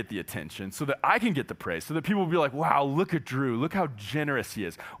I can get the attention, so that I can get the praise, so that people will be like, wow, look at Drew, look how generous he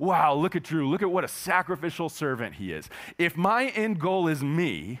is. Wow, look at Drew, look at what a sacrificial servant he is. If my end goal is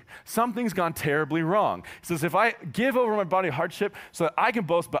me, something's gone terribly wrong. He says, if I give over my body hardship so that I can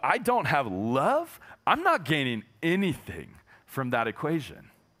boast, but I don't have love, I'm not gaining anything from that equation.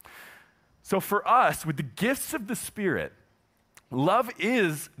 So for us, with the gifts of the Spirit, love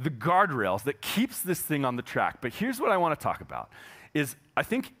is the guardrails that keeps this thing on the track. But here's what I want to talk about, is I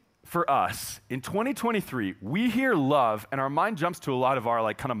think for us, in 2023, we hear love, and our mind jumps to a lot of our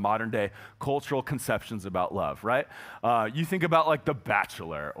like kind of modern day cultural conceptions about love, right? You think about like The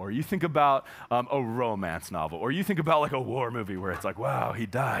Bachelor, or you think about a romance novel, or you think about like a war movie where it's like, wow, he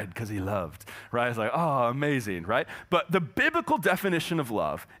died because he loved, right? It's like, oh, amazing, right? But the biblical definition of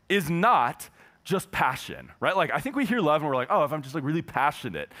love is not just passion, right? Like, I think we hear love and we're like, oh, if I'm just like really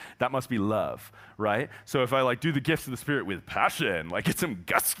passionate, that must be love, right? So if I like do the gifts of the Spirit with passion, like get some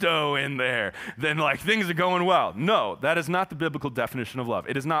gusto in there, then like things are going well. No, that is not the biblical definition of love.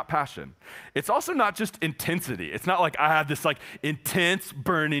 It is not passion. It's also not just intensity. It's not like I have this like intense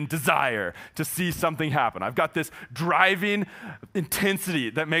burning desire to see something happen. I've got this driving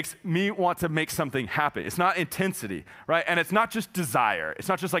intensity that makes me want to make something happen. It's not intensity, right? And it's not just desire. It's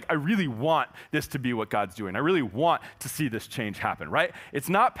not just like I really want this to be what God's doing. I really want to see this change happen, right? It's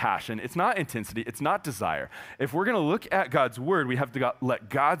not passion. It's not intensity. It's not desire. If we're going to look at God's word, we have to let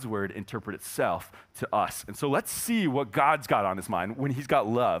God's word interpret itself to us. And so let's see what God's got on his mind when he's got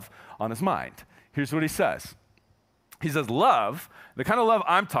love on his mind. Here's what he says. He says, love, the kind of love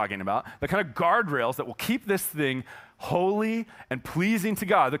I'm talking about, the kind of guardrails that will keep this thing holy and pleasing to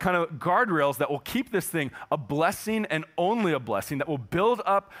God, the kind of guardrails that will keep this thing a blessing and only a blessing, that will build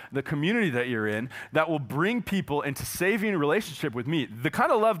up the community that you're in, that will bring people into saving relationship with me. The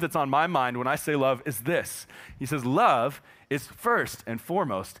kind of love that's on my mind when I say love is this. He says, love is first and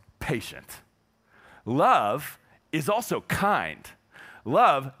foremost patient. Love is also kind.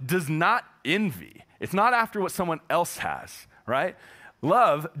 Love does not envy. It's not after what someone else has, right?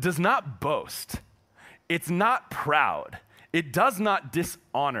 Love does not boast. It's not proud. It does not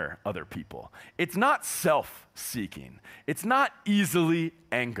dishonor other people. It's not self-seeking. It's not easily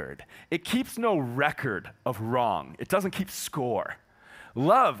angered. It keeps no record of wrong. It doesn't keep score.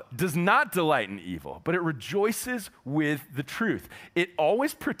 Love does not delight in evil, but it rejoices with the truth. It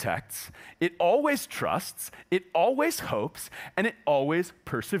always protects, it always trusts, it always hopes, and it always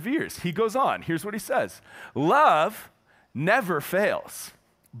perseveres. He goes on. Here's what he says. Love never fails,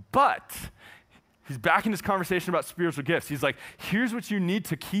 but he's back in this conversation about spiritual gifts. He's like, here's what you need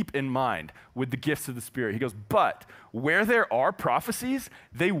to keep in mind with the gifts of the Spirit. He goes, but where there are prophecies,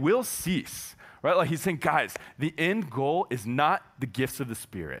 they will cease. Right? Like he's saying, guys, the end goal is not the gifts of the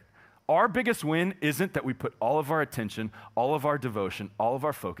Spirit. Our biggest win isn't that we put all of our attention, all of our devotion, all of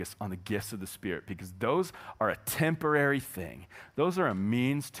our focus on the gifts of the Spirit, because those are a temporary thing. Those are a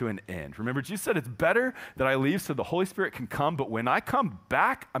means to an end. Remember, Jesus said it's better that I leave so the Holy Spirit can come, but when I come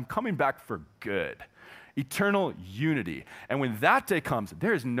back, I'm coming back for good. Eternal unity. And when that day comes,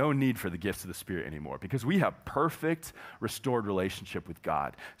 there is no need for the gifts of the Spirit anymore, because we have perfect, restored relationship with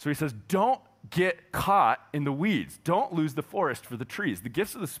God. So he says, don't get caught in the weeds. Don't lose the forest for the trees. The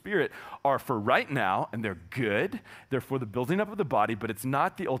gifts of the Spirit are for right now, and they're good. They're for the building up of the body, but it's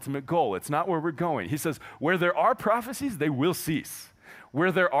not the ultimate goal. It's not where we're going. He says, where there are prophecies, they will cease.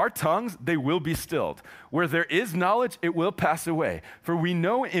 Where there are tongues, they will be stilled. Where there is knowledge, it will pass away. For we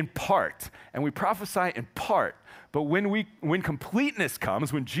know in part, and we prophesy in part. But when completeness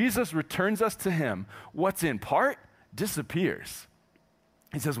comes, when Jesus returns us to him, what's in part disappears.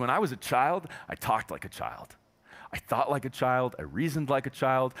 He says, when I was a child, I talked like a child. I thought like a child. I reasoned like a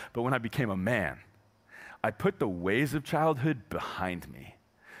child. But when I became a man, I put the ways of childhood behind me.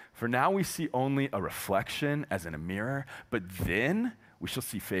 For now we see only a reflection as in a mirror, but then we shall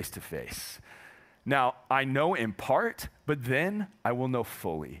see face to face. Now, I know in part, but then I will know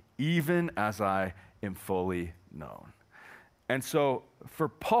fully, even as I am fully known. And so for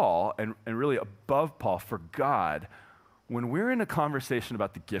Paul, and really above Paul, for God, when we're in a conversation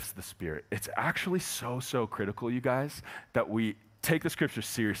about the gifts of the Spirit, it's actually so critical, you guys, that we take the scripture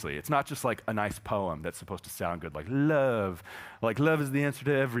seriously. It's not just like a nice poem that's supposed to sound good, like love is the answer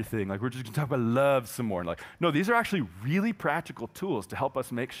to everything. Like we're just gonna talk about love some more. And like, no, these are actually really practical tools to help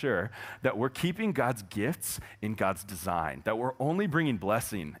us make sure that we're keeping God's gifts in God's design, that we're only bringing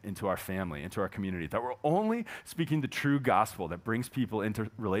blessing into our family, into our community, that we're only speaking the true gospel that brings people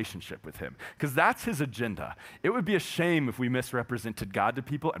into relationship with him. Because that's his agenda. It would be a shame if we misrepresented God to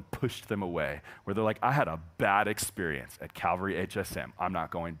people and pushed them away, where they're like, I had a bad experience at Calvary HSM. I'm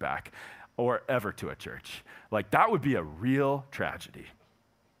not going back or ever to a church. Like that would be a real tragedy.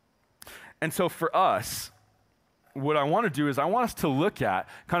 And so for us, what I want to do is I want us to look at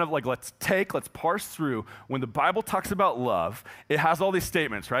kind of like, let's parse through when the Bible talks about love, it has all these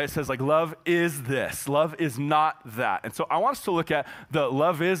statements, right? It says like, love is this, love is not that. And so I want us to look at the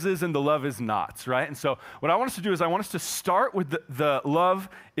love is and the love is nots, right? And so what I want us to do is I want us to start with the love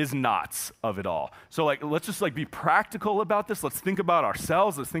is nots of it all. So like, let's just like be practical about this. Let's think about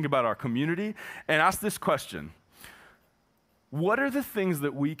ourselves. Let's think about our community and ask this question. What are the things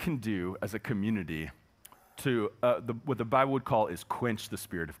that we can do as a community to what the Bible would call is quench the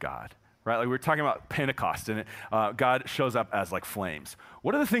Spirit of God, right? Like we were talking about Pentecost, and God shows up as like flames.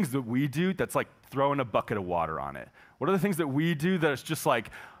 What are the things that we do that's like throwing a bucket of water on it? What are the things that we do that is just like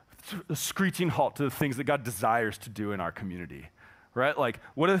a screeching halt to the things that God desires to do in our community? right? Like,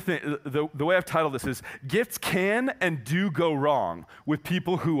 one of the way I've titled this is gifts can and do go wrong with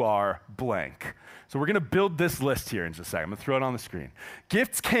people who are blank. So we're going to build this list here in just a second. I'm going to throw it on the screen.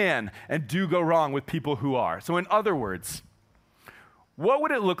 Gifts can and do go wrong with people who are. So in other words, what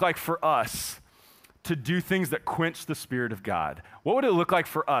would it look like for us to do things that quench the Spirit of God? What would it look like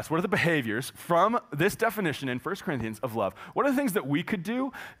for us? What are the behaviors from this definition in 1 Corinthians of love? What are the things that we could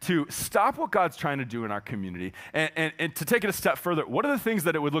do to stop what God's trying to do in our community? And to take it a step further, what are the things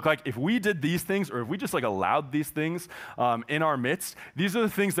that it would look like if we did these things, or if we just like allowed these things in our midst? These are the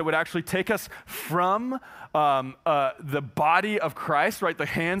things that would actually take us from the body of Christ, right? The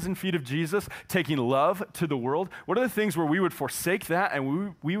hands and feet of Jesus, taking love to the world. What are the things where we would forsake that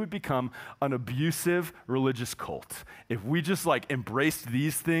and we would become an abusive religious cult if we just like embraced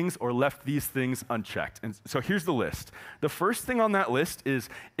these things or left these things unchecked? And so here's the list. The first thing on that list is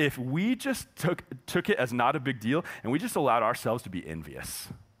if we just took it as not a big deal and we just allowed ourselves to be envious.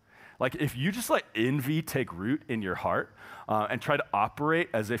 Like if you just let envy take root in your heart and try to operate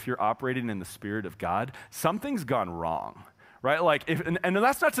as if you're operating in the Spirit of God, something's gone wrong. Right? Like, and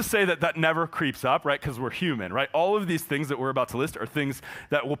that's not to say that that never creeps up, right? Because we're human, right? All of these things that we're about to list are things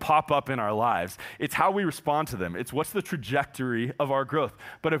that will pop up in our lives. It's how we respond to them. It's what's the trajectory of our growth.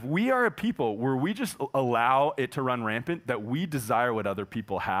 But if we are a people where we just allow it to run rampant, that we desire what other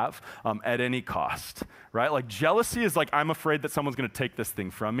people have at any cost, right? Like jealousy is like, I'm afraid that someone's going to take this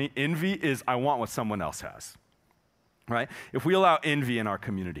thing from me. Envy is, I want what someone else has, right? If we allow envy in our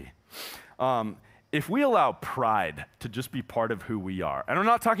community, if we allow pride to just be part of who we are, and I'm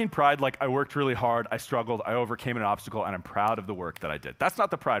not talking pride like I worked really hard, I struggled, I overcame an obstacle, and I'm proud of the work that I did. That's not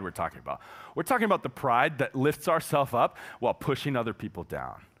the pride we're talking about. We're talking about the pride that lifts ourselves up while pushing other people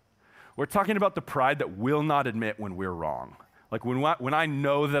down. We're talking about the pride that will not admit when we're wrong. Like when I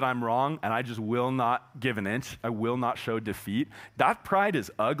know that I'm wrong and I just will not give an inch, I will not show defeat, that pride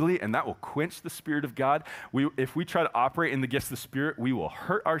is ugly and that will quench the Spirit of God. If we try to operate in the gifts of the Spirit, we will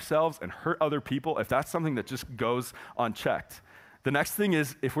hurt ourselves and hurt other people if that's something that just goes unchecked. The next thing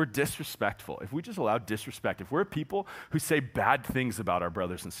is if we're disrespectful, if we just allow disrespect, if we're people who say bad things about our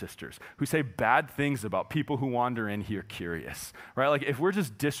brothers and sisters, who say bad things about people who wander in here curious, right? Like if we're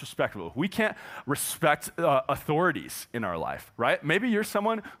just disrespectful, if we can't respect authorities in our life, right? Maybe you're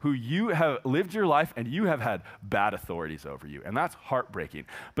someone who you have lived your life and you have had bad authorities over you, and that's heartbreaking.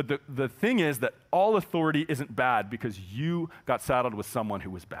 But the thing is that all authority isn't bad because you got saddled with someone who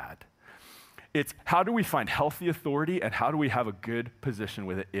was bad. It's how do we find healthy authority and how do we have a good position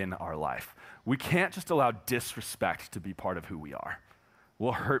with it in our life? We can't just allow disrespect to be part of who we are.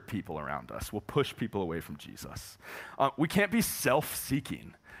 We'll hurt people around us. We'll push people away from Jesus. We can't be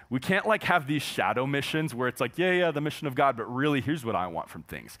self-seeking. We can't like have these shadow missions where it's like, yeah, the mission of God, but really here's what I want from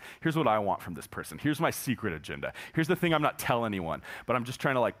things. Here's what I want from this person. Here's my secret agenda. Here's the thing I'm not telling anyone, but I'm just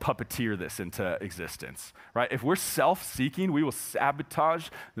trying to like puppeteer this into existence, right? If we're self-seeking, we will sabotage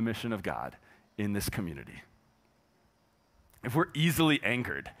the mission of God in this community. If we're easily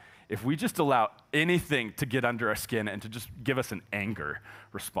angered, if we just allow anything to get under our skin and to just give us an anger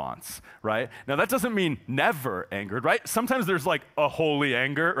response, right? Now that doesn't mean never angered, right? Sometimes there's like a holy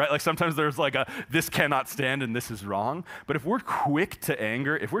anger, right? Like sometimes there's like a this cannot stand and this is wrong. But if we're quick to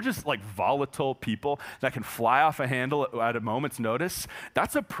anger, if we're just like volatile people that can fly off a handle at a moment's notice,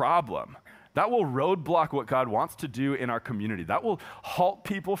 that's a problem. That will roadblock what God wants to do in our community. That will halt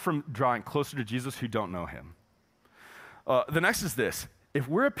people from drawing closer to Jesus who don't know him. The next is this. If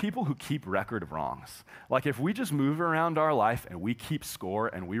we're a people who keep record of wrongs, like if we just move around our life and we keep score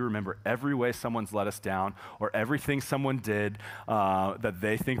and we remember every way someone's let us down or everything someone did that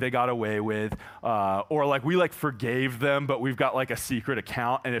they think they got away with, or like we like forgave them, but we've got like a secret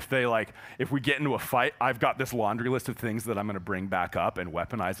account, and if we get into a fight, I've got this laundry list of things that I'm gonna bring back up and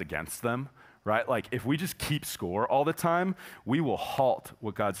weaponize against them. Right? Like if we just keep score all the time, we will halt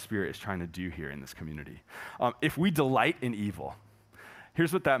what God's Spirit is trying to do here in this community. If we delight in evil,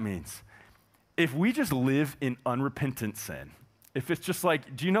 here's what that means. If we just live in unrepentant sin, if it's just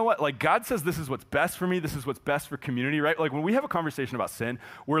like, do you know what? Like God says this is what's best for me, this is what's best for community, right? Like when we have a conversation about sin,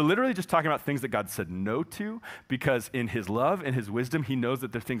 we're literally just talking about things that God said no to because in his love and his wisdom, he knows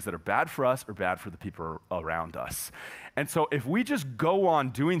that there are things that are bad for us or bad for the people around us. And so if we just go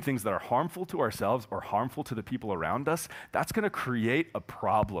on doing things that are harmful to ourselves or harmful to the people around us, that's gonna create a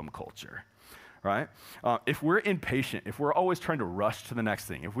problem culture. right? If we're impatient, if we're always trying to rush to the next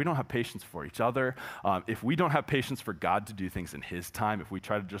thing, if we don't have patience for each other, if we don't have patience for God to do things in his time, if we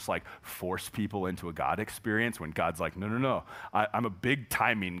try to just like force people into a God experience when God's like, no, I'm a big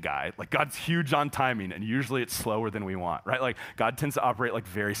timing guy. Like God's huge on timing and usually it's slower than we want, right? Like God tends to operate like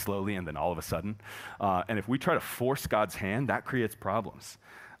very slowly and then all of a sudden. And if we try to force God's hand, that creates problems.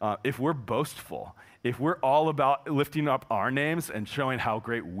 If we're boastful, if we're all about lifting up our names and showing how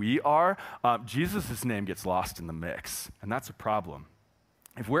great we are, Jesus' name gets lost in the mix, and that's a problem.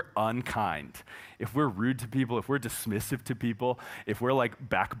 If we're unkind, if we're rude to people, if we're dismissive to people, if we're like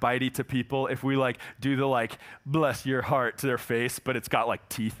backbitey to people, if we like do the like bless your heart to their face, but it's got like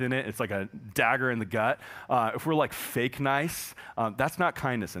teeth in it, it's like a dagger in the gut. If we're like fake nice, that's not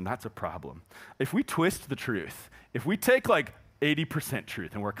kindness, and that's a problem. If we twist the truth, if we take like 80%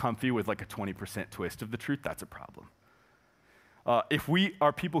 truth and we're comfy with like a 20% twist of the truth, that's a problem. If we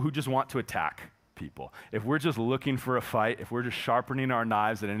are people who just want to attack people, if we're just looking for a fight, if we're just sharpening our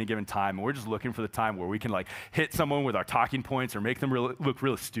knives at any given time, and we're just looking for the time where we can like hit someone with our talking points or make them look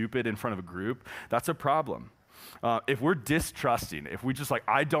really stupid in front of a group, that's a problem. If we're distrusting, if we just like,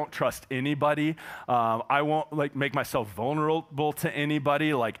 I don't trust anybody, I won't like make myself vulnerable to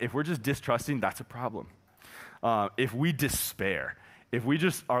anybody, like if we're just distrusting, that's a problem. If we despair, if we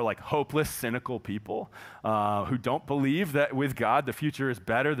just are like hopeless, cynical people who don't believe that with God the future is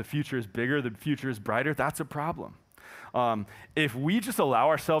better, the future is bigger, the future is brighter, that's a problem. If we just allow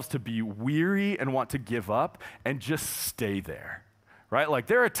ourselves to be weary and want to give up and just stay there, right? Like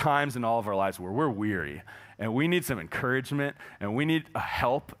there are times in all of our lives where we're weary and we need some encouragement and we need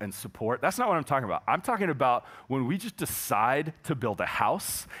help and support. That's not what I'm talking about. I'm talking about when we just decide to build a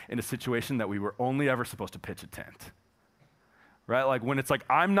house in a situation that we were only ever supposed to pitch a tent, right? Like when it's like,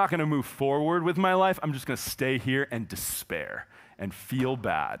 I'm not gonna move forward with my life, I'm just gonna stay here and despair and feel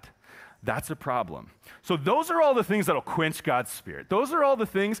bad. That's a problem. So those are all the things that'll quench God's Spirit. Those are all the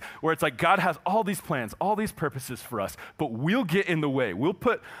things where it's like God has all these plans, all these purposes for us, but we'll get in the way. We'll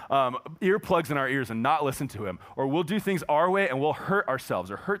put earplugs in our ears and not listen to him, or we'll do things our way and we'll hurt ourselves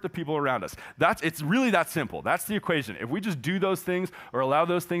or hurt the people around us. It's really that simple. That's the equation. If we just do those things or allow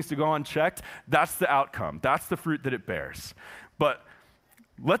those things to go unchecked, that's the outcome. That's the fruit that it bears. But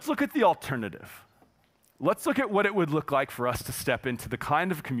let's look at the alternative. Let's look at what it would look like for us to step into the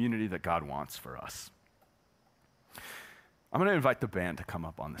kind of community that God wants for us. I'm going to invite the band to come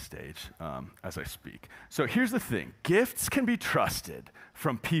up on the stage as I speak. So here's the thing. Gifts can be trusted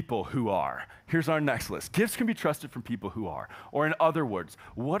from people who are. Here's our next list. Gifts can be trusted from people who are. Or in other words,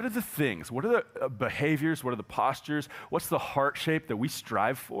 what are the things, what are the behaviors, what are the postures, what's the heart shape that we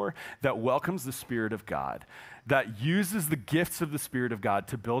strive for that welcomes the Spirit of God, that uses the gifts of the Spirit of God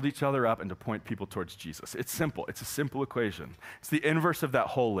to build each other up and to point people towards Jesus? It's simple. It's a simple equation. It's the inverse of that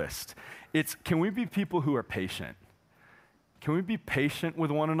whole list. Can we be people who are patient? Can we be patient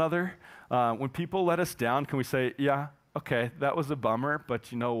with one another? When people let us down, can we say, yeah, okay, that was a bummer,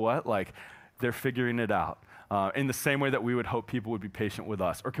 but you know what? Like, they're figuring it out. In the same way that we would hope people would be patient with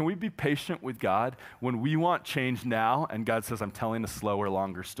us. Or can we be patient with God when we want change now and God says, I'm telling a slower,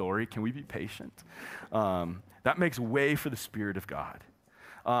 longer story? Can we be patient? That makes way for the Spirit of God.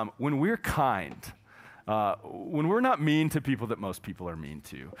 When we're kind, when we're not mean to people that most people are mean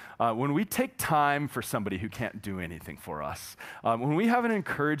to, when we take time for somebody who can't do anything for us, when we have an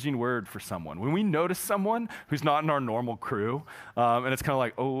encouraging word for someone, when we notice someone who's not in our normal crew, and it's kind of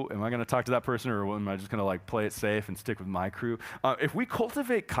like, oh, am I going to talk to that person, or am I just going to like play it safe and stick with my crew? If we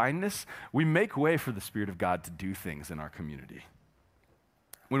cultivate kindness, we make way for the Spirit of God to do things in our community.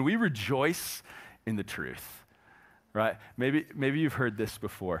 When we rejoice in the truth, right? Maybe you've heard this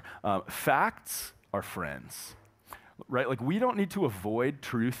before. Facts are friends, right? Like we don't need to avoid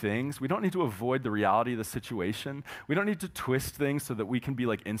true things. We don't need to avoid the reality of the situation. We don't need to twist things so that we can be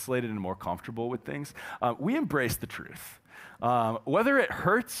like insulated and more comfortable with things. We embrace the truth. Whether it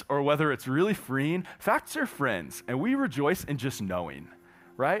hurts or whether it's really freeing, facts are friends, and we rejoice in just knowing,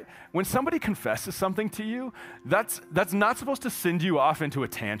 right? When somebody confesses something to you, that's not supposed to send you off into a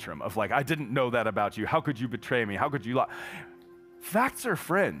tantrum of like, I didn't know that about you. How could you betray me? How could you lie? Facts are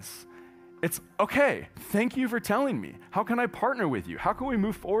friends. It's okay, thank you for telling me. How can I partner with you? How can we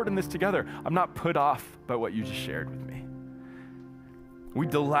move forward in this together? I'm not put off by what you just shared with me. We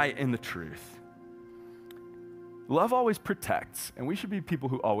delight in the truth. Love always protects, and we should be people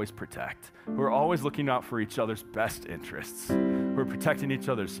who always protect, who are always looking out for each other's best interests, who are protecting each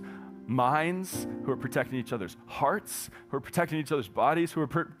other's minds, who are protecting each other's hearts, who are protecting each other's bodies, who are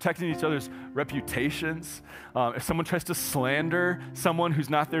protecting each other's reputations. If someone tries to slander someone who's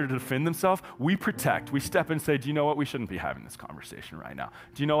not there to defend themselves, we protect. We step in and say, do you know what? We shouldn't be having this conversation right now.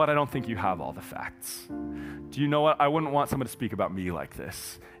 Do you know what? I don't think you have all the facts. Do you know what? I wouldn't want someone to speak about me like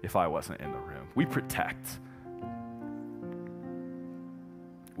this if I wasn't in the room. We protect.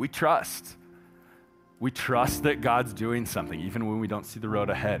 We trust. We trust that God's doing something, even when we don't see the road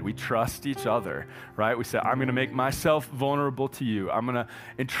ahead. We trust each other, right? We say, I'm going to make myself vulnerable to you. I'm going to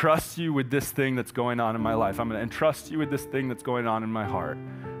entrust you with this thing that's going on in my life. I'm going to entrust you with this thing that's going on in my heart,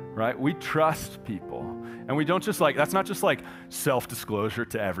 right? We trust people. And we don't just that's not just like self-disclosure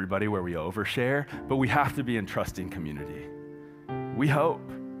to everybody where we overshare, but we have to be in trusting community. We hope.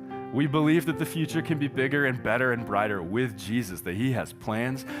 We believe that the future can be bigger and better and brighter with Jesus, that he has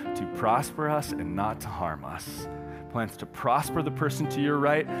plans to prosper us and not to harm us. Plans to prosper the person to your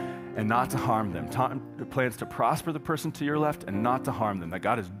right and not to harm them. Plans to prosper the person to your left and not to harm them, that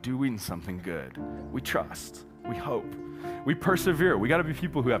God is doing something good. We trust. We hope. We persevere. We got to be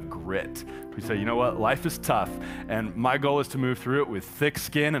people who have grit. We say, you know what? Life is tough, and my goal is to move through it with thick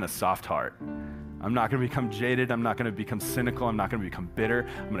skin and a soft heart. I'm not going to become jaded. I'm not going to become cynical. I'm not going to become bitter.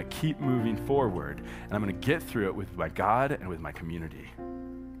 I'm going to keep moving forward, and I'm going to get through it with my God and with my community.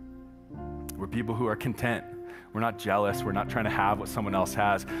 We're people who are content. We're not jealous. We're not trying to have what someone else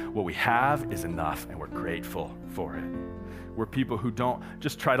has. What we have is enough, and we're grateful for it. We're people who don't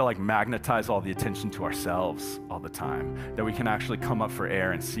just try to magnetize all the attention to ourselves all the time, that we can actually come up for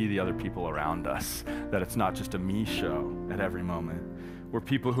air and see the other people around us, that it's not just a me show at every moment. We're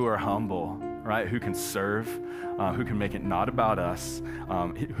people who are humble, right? Who can serve, who can make it not about us,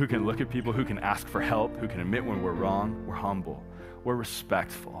 who can look at people, who can ask for help, who can admit when we're wrong. We're humble. We're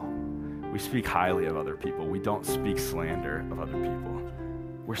respectful. We speak highly of other people. We don't speak slander of other people.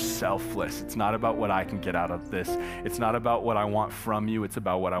 We're selfless. It's not about what I can get out of this. It's not about what I want from you. It's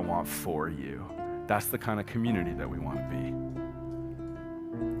about what I want for you. That's the kind of community that we want to be.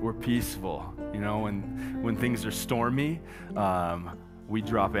 We're peaceful. When things are stormy, we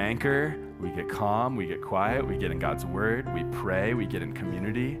drop anchor, we get calm, we get quiet, we get in God's word, we pray, we get in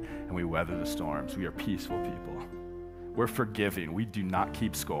community, and we weather the storms. We are peaceful people. We're forgiving. We do not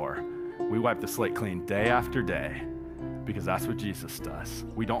keep score. We wipe the slate clean day after day because that's what Jesus does.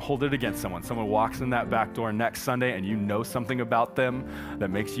 We don't hold it against someone. Someone walks in that back door next Sunday and you know something about them that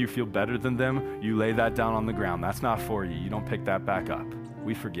makes you feel better than them, you lay that down on the ground. That's not for you. You don't pick that back up.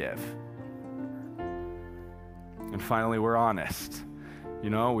 We forgive. And finally, we're honest.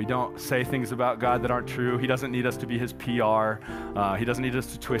 We don't say things about God that aren't true. He doesn't need us to be his PR. He doesn't need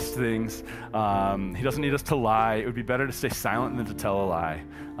us to twist things. He doesn't need us to lie. It would be better to stay silent than to tell a lie,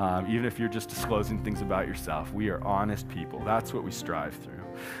 even if you're just disclosing things about yourself. We are honest people. That's what we strive through.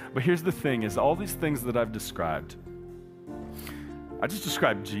 But here's the thing, is all these things that I've described, I just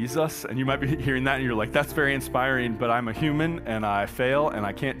described Jesus, and you might be hearing that and you're like, that's very inspiring, but I'm a human and I fail and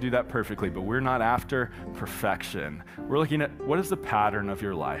I can't do that perfectly. But we're not after perfection. We're looking at what is the pattern of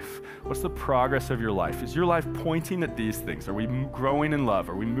your life? What's the progress of your life? Is your life pointing at these things? Are we growing in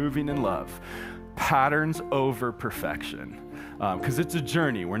love? Are we moving in love? Patterns over perfection. Because it's a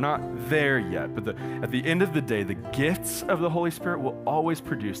journey. We're not there yet. But at the end of the day, the gifts of the Holy Spirit will always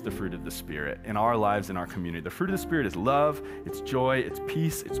produce the fruit of the Spirit in our lives, in our community. The fruit of the Spirit is love, it's joy, it's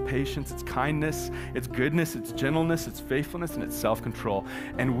peace, it's patience, it's kindness, it's goodness, it's gentleness, it's faithfulness, and it's self-control.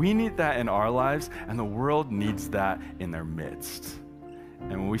 And we need that in our lives, and the world needs that in their midst.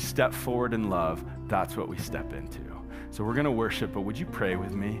 And when we step forward in love, that's what we step into. So we're going to worship, but would you pray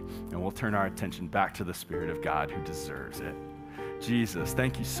with me? And we'll turn our attention back to the Spirit of God who deserves it. Jesus,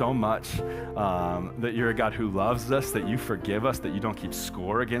 thank you so much that you're a God who loves us, that you forgive us, that you don't keep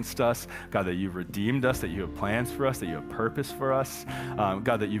score against us. God, that you've redeemed us, that you have plans for us, that you have purpose for us.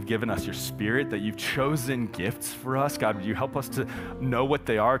 God, that you've given us your Spirit, that you've chosen gifts for us. God, would you help us to know what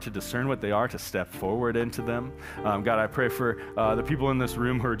they are, to discern what they are, to step forward into them. God, I pray for the people in this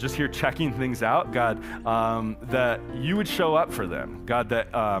room who are just here checking things out, God, that you would show up for them. God,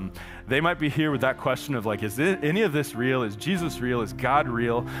 that they might be here with that question of is any of this real? Is Jesus real? Is God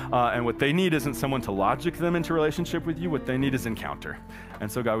real? And what they need isn't someone to logic them into relationship with you. What they need is encounter.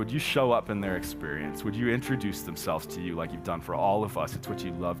 And so God, would you show up in their experience? Would you introduce themselves to you like you've done for all of us? It's what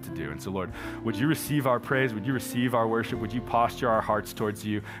you love to do. And so Lord, would you receive our praise? Would you receive our worship? Would you posture our hearts towards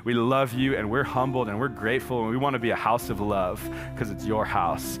you? We love you and we're humbled and we're grateful and we want to be a house of love because it's your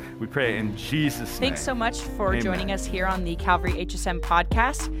house. We pray in Jesus' name. Thanks so much for joining us here on the Calvary HSM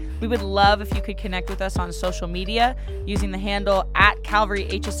podcast. We would would love if you could connect with us on social media using the handle at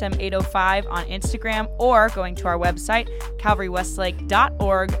CalvaryHSM805 on Instagram or going to our website,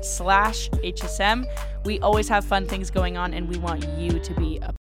 calvarywestlake.org/HSM. We always have fun things going on, and we want you to be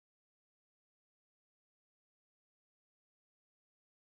a